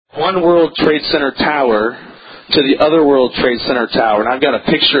one World Trade Center tower to the other World Trade Center tower. And I've got a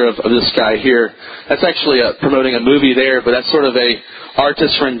picture of this guy here. That's actually promoting a movie there, but that's sort of a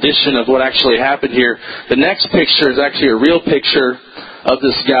artist's rendition of what actually happened here. The next picture is actually a real picture of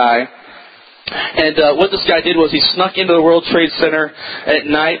this guy. And what this guy did was he snuck into the World Trade Center at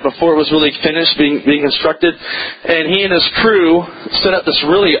night before it was really finished being constructed. And he and his crew set up this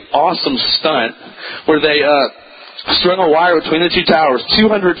really awesome stunt where they strung a wire between the two towers,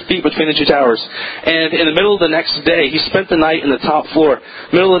 200 feet between the two towers. And in the middle of the next day, he spent the night in the top floor.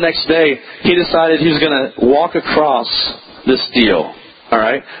 Middle of the next day, he decided he was going to walk across this deal. All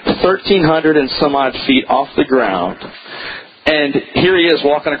right? 1,300 and some odd feet off the ground. And here he is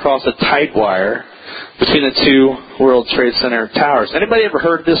walking across a tight wire between the two World Trade Center towers. Anybody ever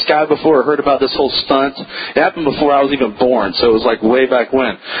heard of this guy before or heard about this whole stunt? It happened before I was even born, so it was like way back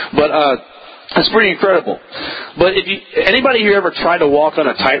when. But it's pretty incredible. But anybody here ever tried to walk on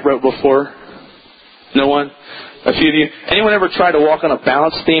a tightrope before? No one? A few of you? Anyone ever tried to walk on a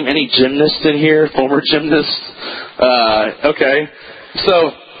balance beam? Any gymnasts in here? Former gymnasts? Okay.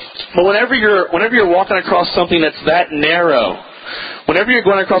 But whenever you're walking across something that's that narrow, whenever you're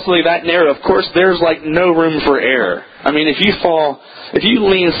going across something that narrow, of course, there's like no room for error. I mean, if you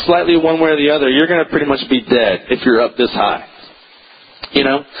lean slightly one way or the other, you're going to pretty much be dead if you're up this high. You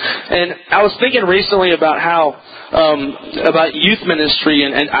know? And I was thinking recently about about youth ministry,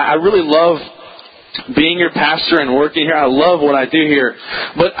 and I really love being your pastor and working here. I love what I do here.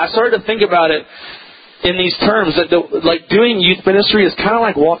 But I started to think about it in these terms, that like doing youth ministry is kind of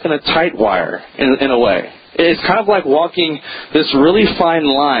like walking a tight wire in a way. It's kind of like walking this really fine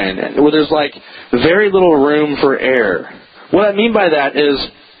line where there's like very little room for error. What I mean by that is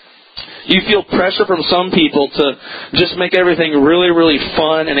you feel pressure from some people to just make everything really, really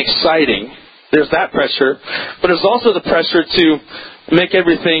fun and exciting. There's that pressure. But there's also the pressure to make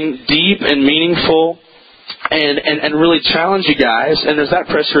everything deep and meaningful and really challenge you guys. And there's that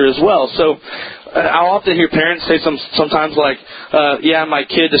pressure as well. So I'll often hear parents say sometimes like, yeah, my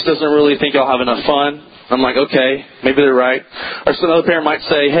kid just doesn't really think I'll have enough fun. I'm like, okay, maybe they're right. Or some other parent might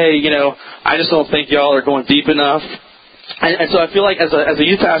say, hey, I just don't think y'all are going deep enough. And so I feel like as a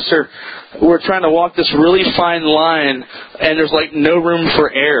youth pastor, we're trying to walk this really fine line, and there's like no room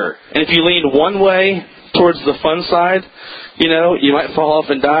for error. And if you lean one way towards the fun side, you might fall off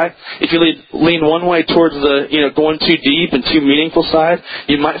and die. If you lean one way towards the, going too deep and too meaningful side,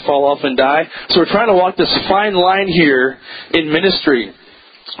 you might fall off and die. So we're trying to walk this fine line here in ministry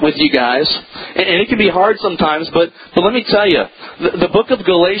with you guys. And it can be hard sometimes, but let me tell you, the book of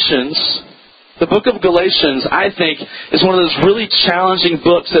Galatians, I think, is one of those really challenging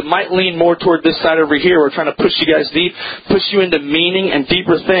books that might lean more toward this side over here. We're trying to push you guys deep, push you into meaning and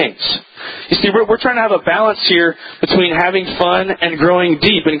deeper things. You see, we're trying to have a balance here between having fun and growing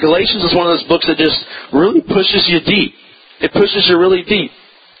deep. And Galatians is one of those books that just really pushes you deep. It pushes you really deep.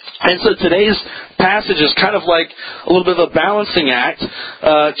 And so today's passage is kind of like a little bit of a balancing act.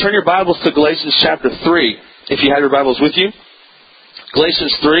 Turn your Bibles to Galatians chapter 3, if you have your Bibles with you.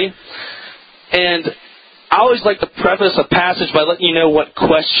 Galatians 3. And I always like to preface a passage by letting you know what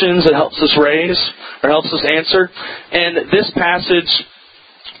questions it helps us raise or helps us answer. And this passage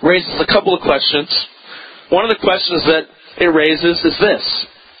raises a couple of questions. One of the questions that it raises is this: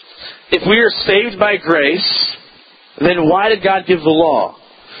 if we are saved by grace, then why did God give the law?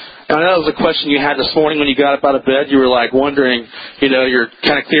 And I know that was a question you had this morning when you got up out of bed. You were like wondering, you're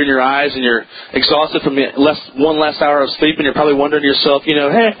kind of clearing your eyes and you're exhausted from one last hour of sleep, and you're probably wondering to yourself,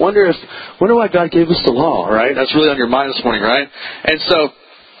 hey, wonder why God gave us the law, right? That's really on your mind this morning, right? And so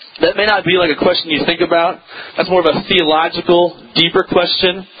that may not be like a question you think about. That's more of a theological, deeper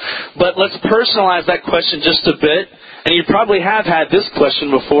question. But let's personalize that question just a bit. And you probably have had this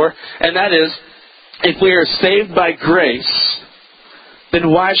question before, and that is, if we are saved by grace, then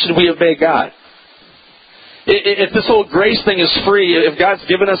why should we obey God? If this whole grace thing is free, if God's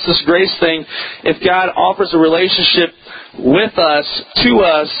given us this grace thing, if God offers a relationship with us, to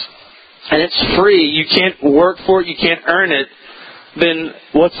us, and it's free, you can't work for it, you can't earn it, then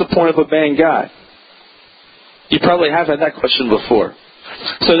what's the point of obeying God? You probably have had that question before.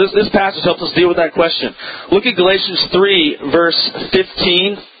 So this passage helps us deal with that question. Look at Galatians 3, verse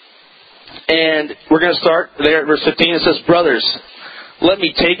 15. And we're going to start there at verse 15. It says, brothers, let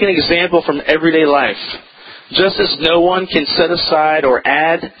me take an example from everyday life. Just as no one can set aside or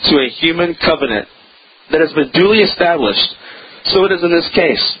add to a human covenant that has been duly established, so it is in this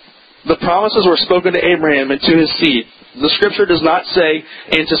case. The promises were spoken to Abraham and to his seed. The Scripture does not say,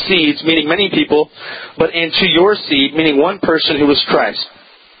 and to seeds, meaning many people, but and to your seed, meaning one person who is Christ.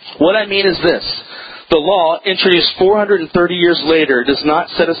 What I mean is this. The law, introduced 430 years later, does not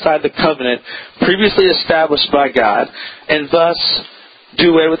set aside the covenant previously established by God, and thus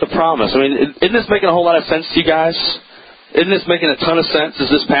do away with the promise. I mean, isn't this making a whole lot of sense to you guys? Isn't this making a ton of sense? Is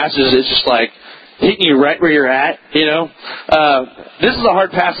this passage is just like hitting you right where you're at, you know? This is a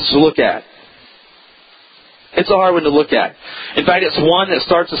hard passage to look at. It's a hard one to look at. In fact, it's one that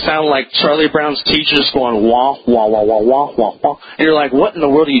starts to sound like Charlie Brown's teachers going, wah, wah, wah, wah, wah, wah, wah. And you're like, what in the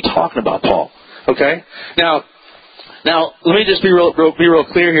world are you talking about, Paul? Okay? Now, let me just be real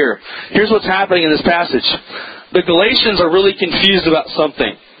clear here. Here's what's happening in this passage. The Galatians are really confused about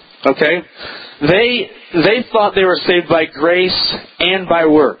something. Okay? They thought they were saved by grace and by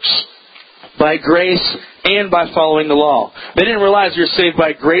works. By grace and by following the law. They didn't realize you're saved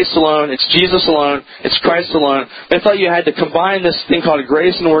by grace alone, it's Jesus alone, it's Christ alone. They thought you had to combine this thing called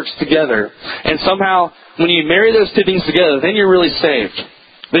grace and works together. And somehow, when you marry those two things together, then you're really saved.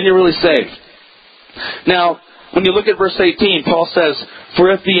 Then you're really saved. Now, when you look at verse 18, Paul says,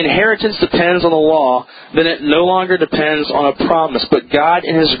 "For if the inheritance depends on the law, then it no longer depends on a promise. But God,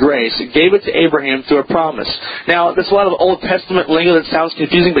 in His grace, gave it to Abraham through a promise." Now, there's a lot of Old Testament lingo that sounds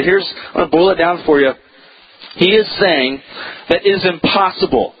confusing, but I'm going to boil it down for you. He is saying that it is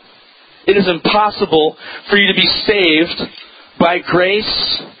impossible. It is impossible for you to be saved by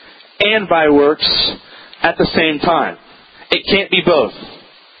grace and by works at the same time. It can't be both.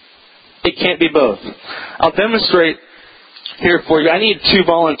 It can't be both. I'll demonstrate here for you. I need 2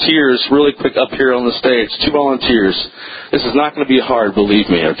 volunteers really quick up here on the stage. 2 volunteers. This is not going to be hard, believe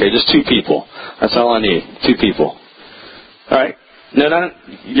me, okay? Just 2 people. That's all I need. 2 people. All right? No,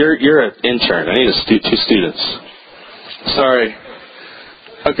 you're an intern. I need 2 students. Sorry.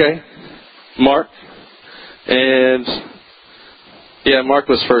 Okay. Mark. And, yeah, Mark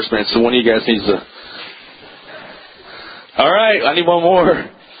was first, man, so one of you guys needs to... All right, I need one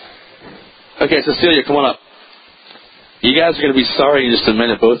more. Okay, Cecilia, come on up. You guys are going to be sorry in just a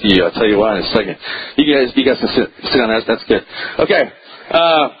minute, both of you. I'll tell you why in a second. You guys can sit down. That's good. Okay.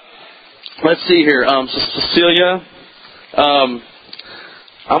 Let's see here. Cecilia,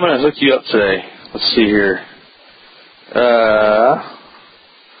 I'm going to hook you up today. Let's see here.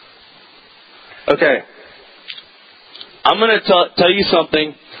 Okay. I'm going to tell you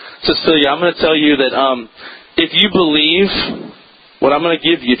something, Cecilia. I'm going to tell you that if you believe what I'm going to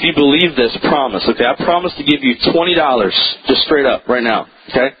give you, if you believe this promise, okay, I promise to give you $20, just straight up, right now,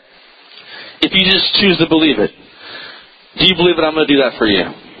 okay? If you just choose to believe it, do you believe that I'm going to do that for you?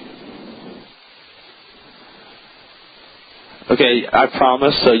 Okay, I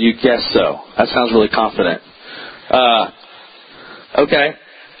promise, so you guess so. That sounds really confident. Okay.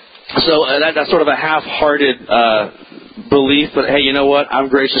 So that's sort of a half-hearted belief, but hey, you know what? I'm a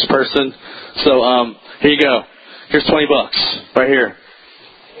gracious person. So here you go. Here's $20 right here.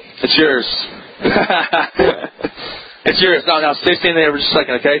 It's yours. It's yours. Now stay standing there for just a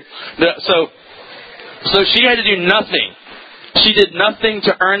second, okay? So she had to do nothing. She did nothing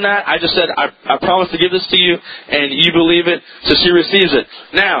to earn that. I just said, I promise to give this to you, and you believe it, so she receives it.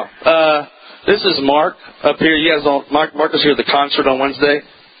 Now, this is Mark up here. You guys all, Mark was here at the concert on Wednesday.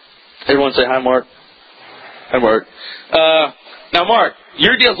 Everyone say hi, Mark. Hi, Mark. Now, Mark,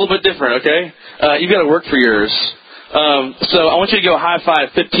 your deal's a little bit different, okay? You've got to work for yours. So I want you to go high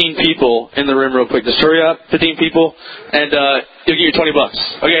five 15 people in the room real quick. Just hurry up, 15 people, and you'll get your $20.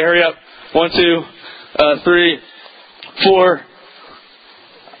 Okay, hurry up. 1, 2, 3, 4,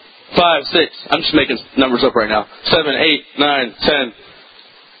 5, 6. I'm just making numbers up right now. 7, 8, 9, 10.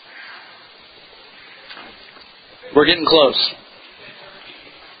 We're getting close.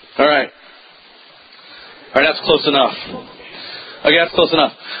 All right. All right, that's close enough. Okay, that's close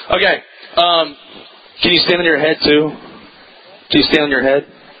enough. Okay. Can you stand on your head too? Can you stand on your head?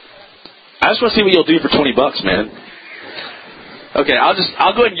 I just want to see what you'll do for $20, man. Okay, I'll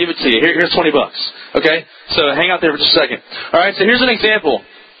go ahead and give it to you. Here's $20. Okay, so hang out there for just a second. All right, so here's an example,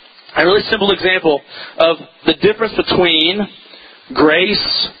 a really simple example of the difference between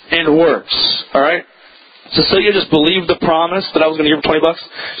grace and works. All right, Cecilia just believed the promise that I was going to give her $20.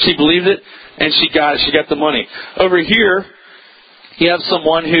 She believed it, and she got it. She got the money. Over here, you have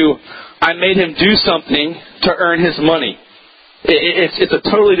someone who I made him do something to earn his money. It's a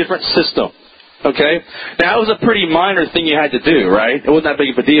totally different system. Okay? Now, it was a pretty minor thing you had to do, right? It wasn't that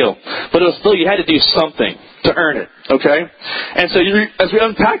big of a deal. But it was still, you had to do something to earn it. Okay? And so as we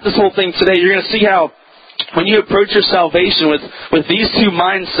unpack this whole thing today, you're going to see how when you approach your salvation with these 2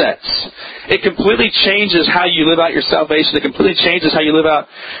 mindsets, it completely changes how you live out your salvation. It completely changes how you live out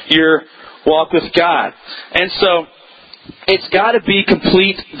your walk with God. And so, it's got to be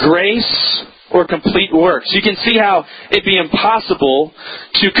complete grace or complete works. You can see how it'd be impossible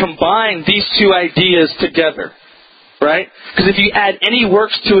to combine these two ideas together, right? Because if you add any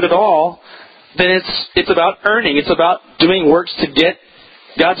works to it at all, then it's about earning. It's about doing works to get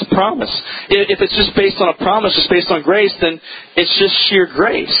God's promise. If it's just based on a promise, just based on grace, then it's just sheer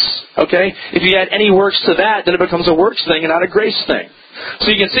grace. Okay? If you add any works to that, then it becomes a works thing and not a grace thing.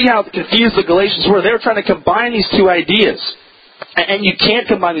 So you can see how confused the Galatians were. They were trying to combine these two ideas. And you can't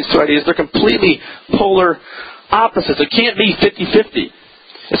combine these two ideas. They're completely polar opposites. It can't be 50-50.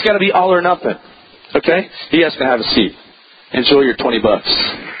 It's got to be all or nothing. Okay? You guys can have a seat. Enjoy your $20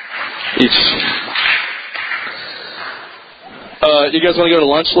 each. You guys want to go to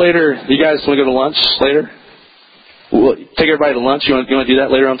lunch later? You guys want to go to lunch later? We'll take everybody to lunch. You want to do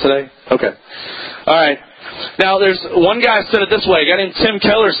that later on today? Okay. All right. Now, there's one guy said it this way. A guy named Tim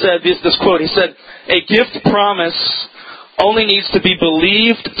Keller said this quote. He said, "A gift promise only needs to be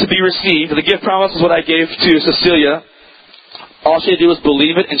believed to be received." The gift promise is what I gave to Cecilia. All she had to do was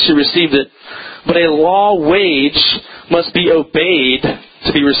believe it, and she received it. But a law wage must be obeyed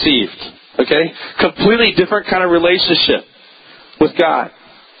to be received. Okay? Completely different kind of relationship with God.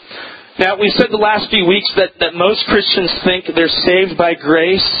 Now, we said the last few weeks that most Christians think they're saved by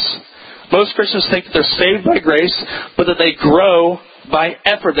grace. Most Christians think that they're saved by grace, but that they grow by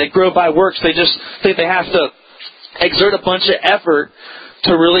effort. They grow by works. They just think they have to exert a bunch of effort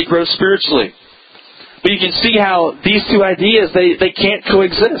to really grow spiritually. But you can see how these two ideas, they can't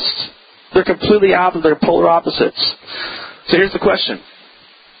coexist. They're completely opposite. They're polar opposites. So here's the question.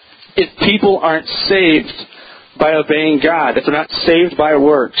 If people aren't saved by obeying God, if they're not saved by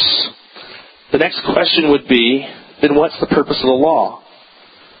works, the next question would be, then what's the purpose of the law?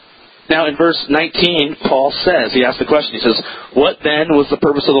 Now in verse 19, Paul says, he asks the question, he says, "What then was the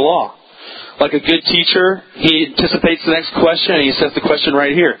purpose of the law?" Like a good teacher, he anticipates the next question, and he says the question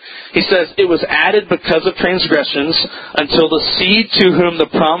right here. He says, "It was added because of transgressions until the seed to whom the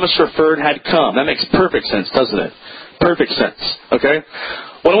promise referred had come." That makes perfect sense, doesn't it? Perfect sense. Okay?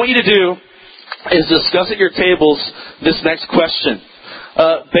 What I want you to do is discuss at your tables this next question.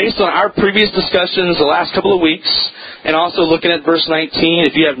 Based on our previous discussions the last couple of weeks, and also looking at verse 19,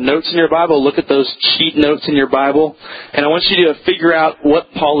 if you have notes in your Bible, look at those cheat notes in your Bible. And I want you to figure out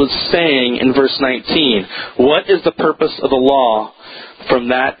what Paul is saying in verse 19. What is the purpose of the law? From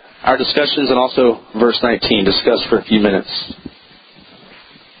that, our discussions, and also verse 19, discuss for a few minutes.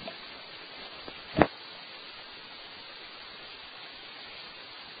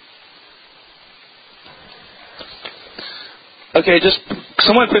 Okay, just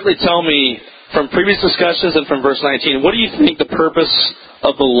someone quickly tell me, from previous discussions and from verse 19, what do you think the purpose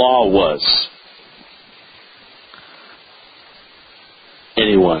of the law was?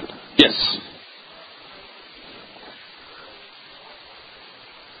 Anyone? Yes.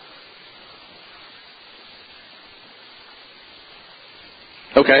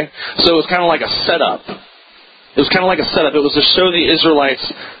 Okay, so it was kind of like a setup. It was kind of like a setup. It was to show the Israelites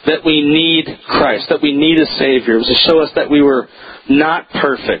that we need Christ, that we need a Savior. It was to show us that we were not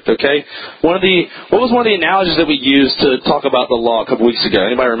perfect, okay? What was one of the analogies that we used to talk about the law a couple weeks ago?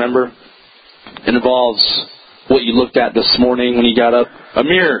 Anybody remember? It involves what you looked at this morning when you got up. A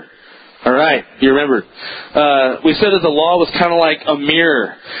mirror. All right, you remembered. We said that the law was kind of like a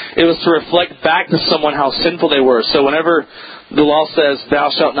mirror. It was to reflect back to someone how sinful they were. So whenever the law says,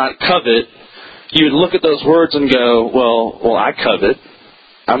 "Thou shalt not covet," you would look at those words and go, well, I covet.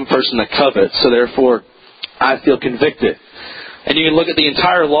 I'm a person that covets, so therefore I feel convicted. And you can look at the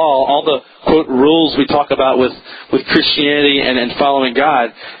entire law, all the, quote, rules we talk about with Christianity and following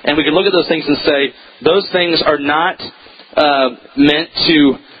God, and we can look at those things and say, those things are not meant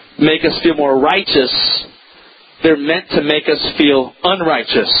to make us feel more righteous. They're meant to make us feel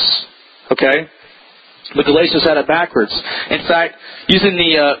unrighteous. Okay? The Galatians had it backwards. In fact, using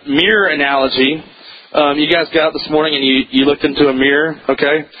the mirror analogy, you guys got out this morning and you looked into a mirror,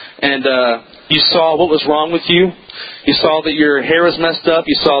 okay? And you saw what was wrong with you. You saw that your hair was messed up.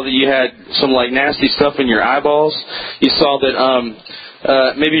 You saw that you had some nasty stuff in your eyeballs. You saw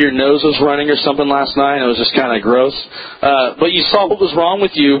that maybe your nose was running or something last night. And it was just kind of gross. But you saw what was wrong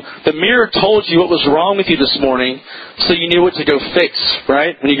with you. The mirror told you what was wrong with you this morning, so you knew what to go fix,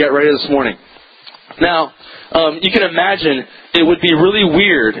 right? When you got ready this morning. Now, you can imagine it would be really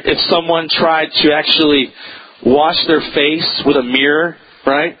weird if someone tried to actually wash their face with a mirror,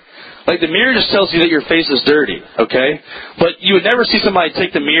 right? Like the mirror just tells you that your face is dirty, okay? But you would never see somebody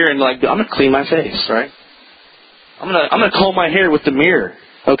take the mirror and I'm going to clean my face, right? I'm going to comb my hair with the mirror.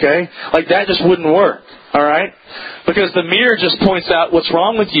 Okay? Like that just wouldn't work. All right? Because the mirror just points out what's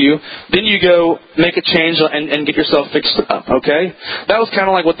wrong with you. Then you go make a change and get yourself fixed up. Okay? That was kind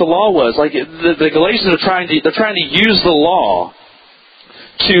of like what the law was. Like the Galatians are trying to use the law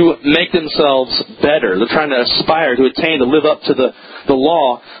to make themselves better. They're trying to aspire, to attain, to live up to the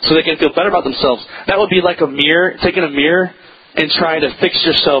law so they can feel better about themselves. That would be like a mirror, taking a mirror and trying to fix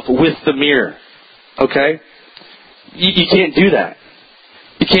yourself with the mirror. Okay? You can't do that.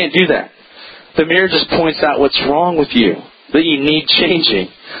 You can't do that. The mirror just points out what's wrong with you, that you need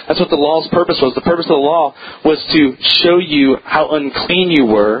changing. That's what the law's purpose was. The purpose of the law was to show you how unclean you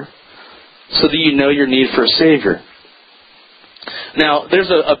were so that you know your need for a Savior. Now, there's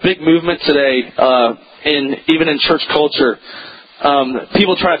a big movement today, even in church culture.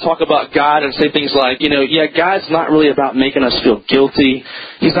 People try to talk about God and say things like, God's not really about making us feel guilty.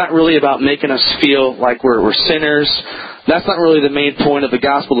 He's not really about making us feel like we're sinners. That's not really the main point of the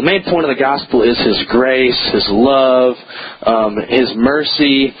gospel. The main point of the gospel is His grace, His love, His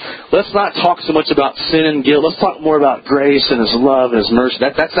mercy. Let's not talk so much about sin and guilt. Let's talk more about grace and His love and His mercy.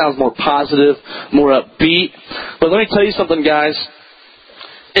 That sounds more positive, more upbeat. But let me tell you something, guys.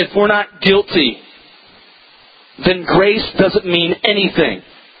 If we're not guilty, then grace doesn't mean anything.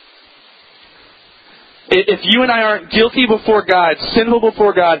 If you and I aren't guilty before God, sinful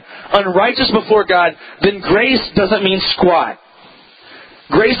before God, unrighteous before God, then grace doesn't mean squat.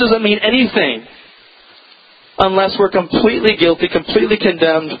 Grace doesn't mean anything unless we're completely guilty, completely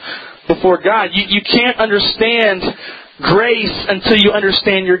condemned before God. You can't understand grace until you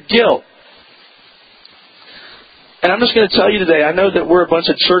understand your guilt. And I'm just going to tell you today, I know that we're a bunch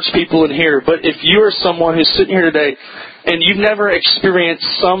of church people in here, but if you are someone who's sitting here today and you've never experienced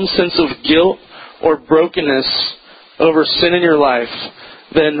some sense of guilt or brokenness over sin in your life,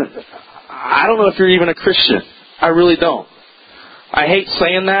 then I don't know if you're even a Christian. I really don't. I hate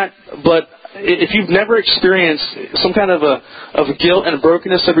saying that, but if you've never experienced some kind of guilt and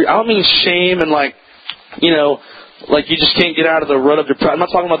brokenness, I don't mean shame and like you just can't get out of the rut of depression. I'm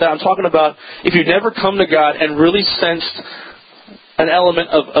not talking about that. I'm talking about if you've never come to God and really sensed an element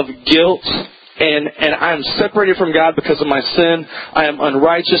of guilt and I'm separated from God because of my sin. I am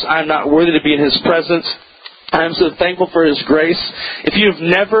unrighteous. I am not worthy to be in His presence. I am so thankful for His grace. If you've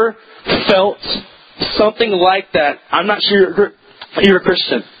never felt something like that, I'm not sure you're a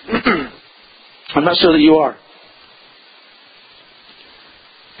Christian. I'm not sure that you are.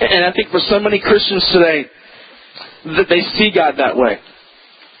 And I think for so many Christians today, that they see God that way.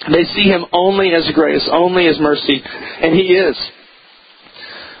 They see Him only as grace, only as mercy, and He is.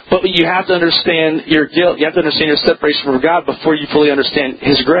 But you have to understand your guilt. You have to understand your separation from God before you fully understand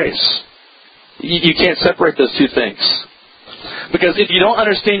His grace. You can't separate those two things. Because if you don't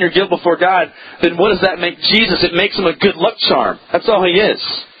understand your guilt before God, then what does that make Jesus? It makes Him a good luck charm. That's all He is.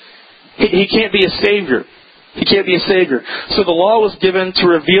 He can't be a Savior. He can't be a Savior. So the law was given to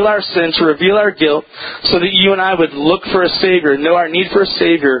reveal our sin, to reveal our guilt, so that you and I would look for a Savior, know our need for a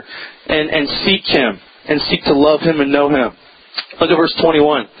Savior, and seek Him, and seek to love Him and know Him. Look at verse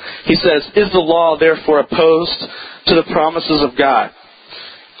 21. He says, "Is the law therefore opposed to the promises of God?"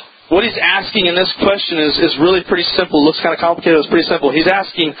 What he's asking in this question is really pretty simple. It looks kind of complicated, but it's pretty simple. He's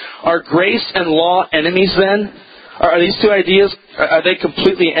asking, are grace and law enemies then? Are these two ideas, are they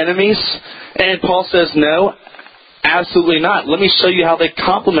completely enemies? And Paul says, no, absolutely not. Let me show you how they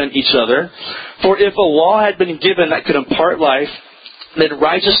complement each other. For if a law had been given that could impart life, then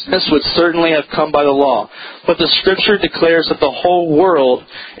righteousness would certainly have come by the law. But the Scripture declares that the whole world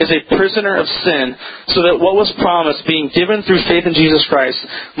is a prisoner of sin, so that what was promised, being given through faith in Jesus Christ,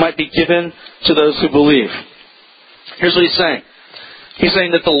 might be given to those who believe. Here's what he's saying. He's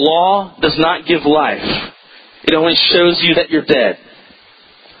saying that the law does not give life. It only shows you that you're dead.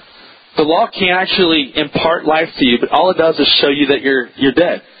 The law can't actually impart life to you, but all it does is show you that you're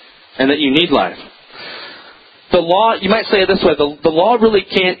dead and that you need life. The law, you might say it this way, the law really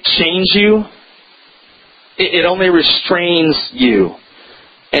can't change you. It only restrains you.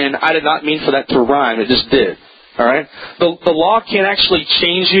 And I did not mean for that to rhyme, it just did. Alright? The law can't actually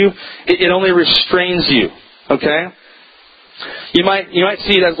change you. It only restrains you. Okay? You might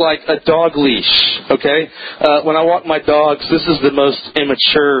see it as like a dog leash. Okay? When I walk my dogs, this is the most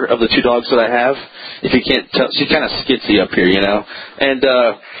immature of the two dogs that I have. If you can't tell, she's kind of skitsy up here, you know.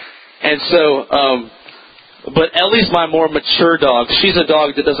 But Ellie's my more mature dog. She's a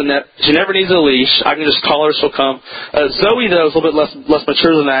dog that she never needs a leash. I can just call her, she'll come. Zoe, though, is a little bit less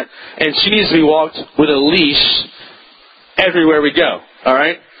mature than that, and she needs to be walked with a leash everywhere we go. All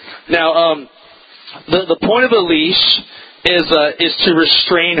right? Now, the point of a leash is to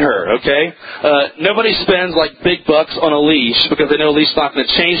restrain her, okay? Nobody spends like big bucks on a leash because they know a leash is not going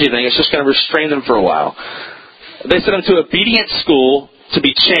to change anything. It's just going to restrain them for a while. They send them to obedience school to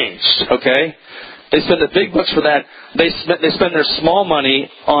be changed, okay? They spend the big bucks for that. They spend their small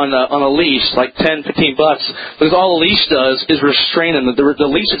money on a leash, like $10, $15, because all the leash does is restrain them. The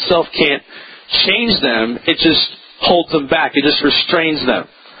leash itself can't change them. It just holds them back. It just restrains them.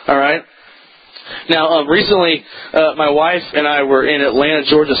 All right? Now, recently, my wife and I were in Atlanta,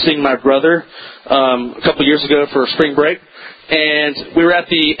 Georgia, seeing my brother a couple years ago for spring break. And we were at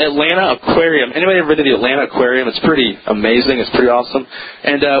the Atlanta Aquarium. Anybody ever been to the Atlanta Aquarium? It's pretty amazing. It's pretty awesome.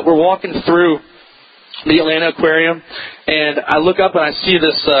 And we're walking through the Atlanta Aquarium, and I look up and I see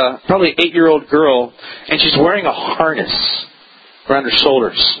this probably 8-year-old girl, and she's wearing a harness around her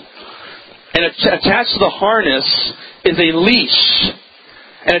shoulders. And attached to the harness is a leash.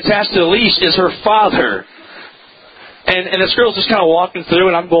 And attached to the leash is her father. And this girl's just kind of walking through,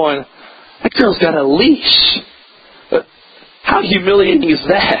 and I'm going, that girl's got a leash. How humiliating is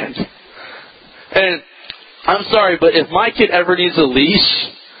that? And I'm sorry, but if my kid ever needs a leash,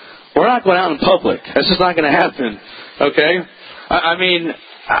 we're not going out in public. That's just not going to happen. Okay? I mean,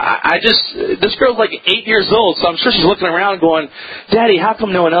 this girl's like 8 years old, so I'm sure she's looking around going, Daddy, how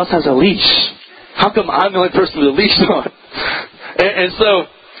come no one else has a leash? How come I'm the only person with a leash on? And so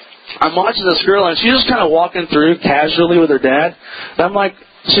I'm watching this girl, and she's just kind of walking through casually with her dad. And I'm like,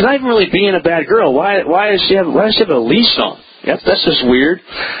 she's not even really being a bad girl. Why does she have a leash on? That's just weird.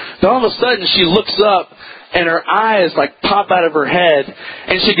 Then all of a sudden she looks up, and her eyes like pop out of her head,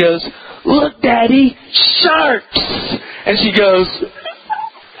 and she goes, "Look, Daddy, sharks!" And she goes,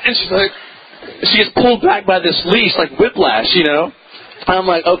 and she's like, she gets pulled back by this leash like whiplash, you know. And I'm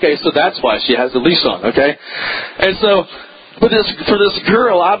like, okay, so that's why she has the leash on, okay? And so for this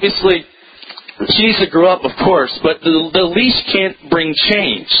girl, obviously, she needs to grow up, of course, but the leash can't bring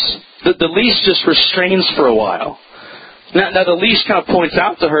change. The leash just restrains for a while. Now the leash kind of points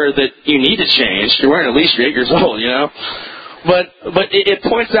out to her that you need to change. You're wearing a leash, you're 8 years old, you know. But it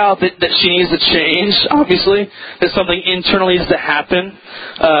points out that she needs to change, obviously. That something internally needs to happen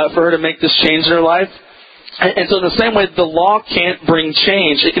for her to make this change in her life. And so in the same way, the law can't bring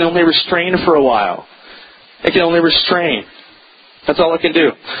change. It can only restrain for a while. It can only restrain. That's all it can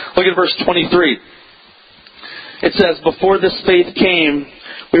do. Look at verse 23. It says, "Before this faith came,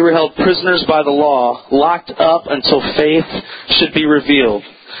 we were held prisoners by the law, locked up until faith should be revealed.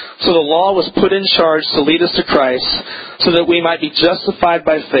 So the law was put in charge to lead us to Christ, so that we might be justified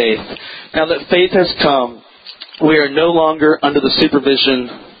by faith. Now that faith has come, we are no longer under the supervision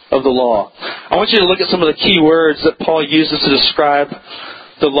of the law." I want you to look at some of the key words that Paul uses to describe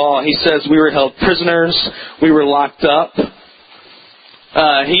the law. He says we were held prisoners, we were locked up.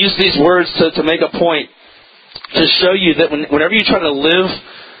 He used these words to make a point, to show you that whenever you try to live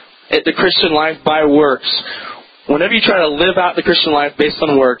the Christian life by works, whenever you try to live out the Christian life based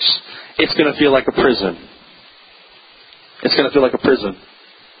on works, it's going to feel like a prison. It's going to feel like a prison.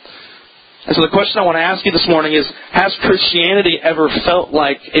 And so the question I want to ask you this morning is, has Christianity ever felt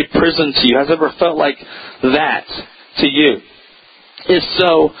like a prison to you? Has it ever felt like that to you? If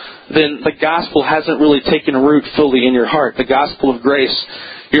so, then the gospel hasn't really taken root fully in your heart. The gospel of grace,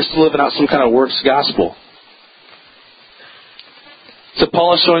 you're still living out some kind of works gospel. So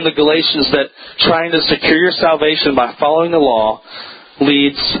Paul is showing the Galatians that trying to secure your salvation by following the law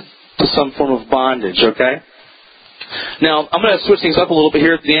leads to some form of bondage, okay? Now, I'm going to switch things up a little bit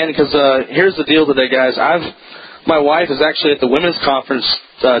here at the end, because here's the deal today, guys. My wife is actually at the women's conference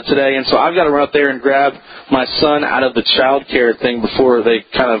today, and so I've got to run up there and grab my son out of the child care thing before they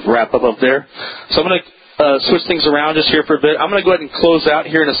kind of wrap up there. So I'm going to switch things around just here for a bit. I'm going to go ahead and close out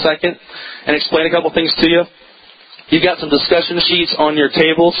here in a second and explain a couple things to you. You've got some discussion sheets on your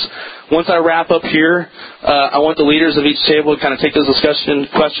tables. Once I wrap up here, I want the leaders of each table to kind of take those discussion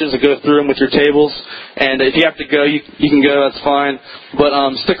questions and go through them with your tables. And if you have to go, you can go. That's fine. But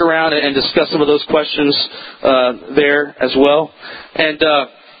stick around and discuss some of those questions there as well. And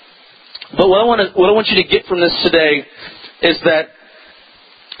but what I want you to get from this today is that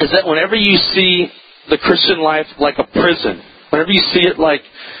whenever you see the Christian life like a prison, whenever you see it like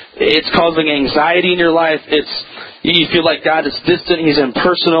it's causing anxiety in your life, you feel like God is distant, He's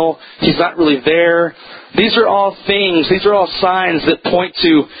impersonal, He's not really there. These are all things, these are all signs that point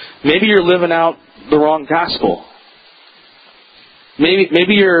to maybe you're living out the wrong gospel.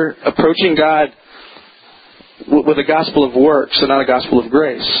 Maybe you're approaching God with a gospel of works and not a gospel of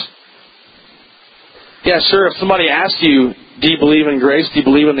grace. Yeah, sure, if somebody asks you, do you believe in grace? Do you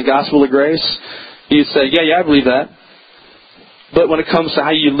believe in the gospel of grace? You'd say, yeah, I believe that. But when it comes to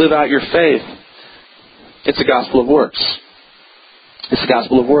how you live out your faith, it's a gospel of works. It's the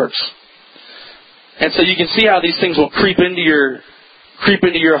gospel of works. And so you can see how these things will creep into your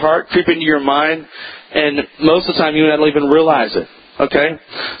heart, creep into your mind, and most of the time you don't even realize it. Okay?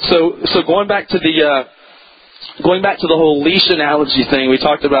 So going back to the whole leash analogy thing we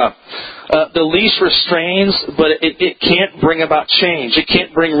talked about, the leash restrains, but it can't bring about change. It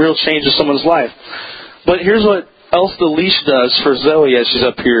can't bring real change to someone's life. But here's what else the leash does for Zoe as she's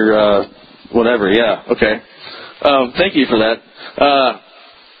up here. Thank you for that.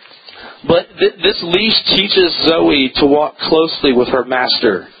 But this leash teaches Zoe to walk closely with her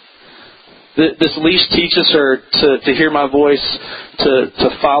master. This leash teaches her to hear my voice, to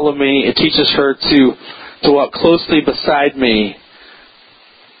follow me. It teaches her to walk closely beside me.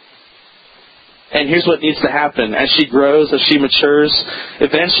 And here's what needs to happen. As she grows, as she matures,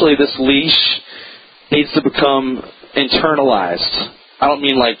 eventually this leash needs to become internalized. I don't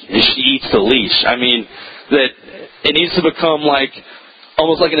mean like she eats the leash. I mean that it needs to become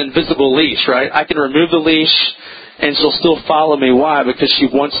almost like an invisible leash, right? I can remove the leash and she'll still follow me. Why? Because she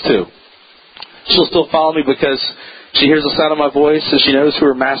wants to. She'll still follow me because she hears the sound of my voice and she knows who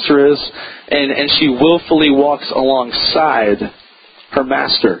her master is, and she willfully walks alongside her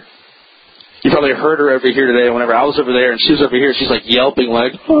master. You probably heard her over here today. Whenever I was over there and she was over here, she's like yelping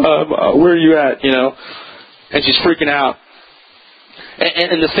like, where are you at? And she's freaking out.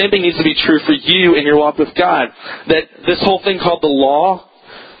 And the same thing needs to be true for you in your walk with God. That this whole thing called the law,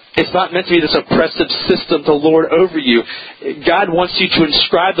 it's not meant to be this oppressive system to lord over you. God wants you to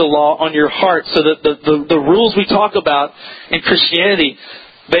inscribe the law on your heart so that the rules we talk about in Christianity,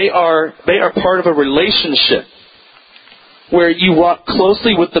 they are part of a relationship where you walk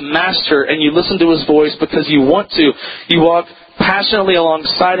closely with the Master and you listen to His voice because you want to. You walk passionately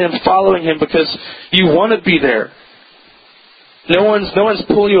alongside Him, following Him because you want to be there. No one's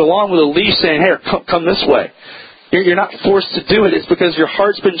pulling you along with a leash saying, hey, come this way. You're not forced to do it. It's because your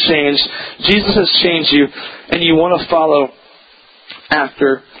heart's been changed. Jesus has changed you, and you want to follow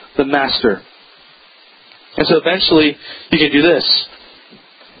after the Master. And so eventually, you can do this.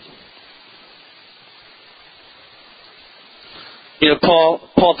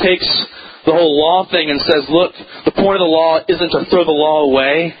 Paul takes the whole law thing and says, look, the point of the law isn't to throw the law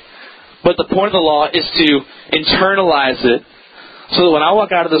away, but the point of the law is to internalize it so that when I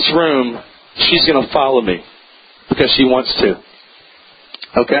walk out of this room, she's going to follow me because she wants to.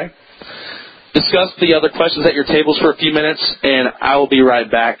 Okay? Discuss the other questions at your tables for a few minutes, and I will be right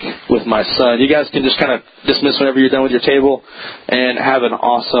back with my son. You guys can just kind of dismiss whenever you're done with your table, and have an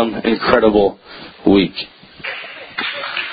awesome, incredible week.